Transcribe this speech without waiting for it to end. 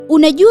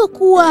Unajua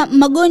kuwa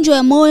magonjwa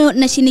ya moyo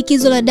na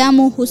shinikizo la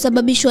damu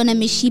husababishwa na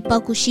mishipa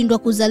kushindwa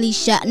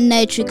kuzalisha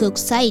nitric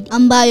oxide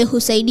ambayo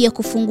husaidia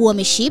kufungua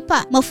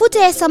mishipa? Mafuta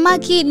ya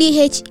samaki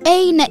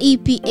DHA na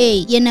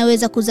EPA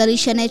yanaweza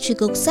kuzalisha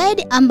nitric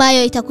oxide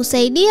ambayo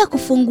itakusaidia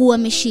kufungua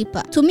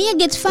mishipa. Tumia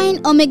Get Fine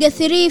Omega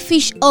 3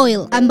 Fish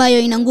Oil ambayo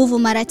ina nguvu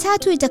mara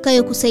 3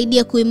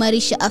 itakayokusaidia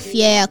kuimarisha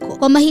afya yako.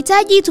 Kwa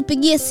mahitaji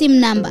tupigie simu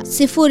namba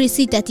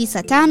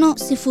 0695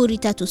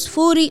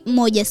 030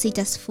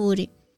 160.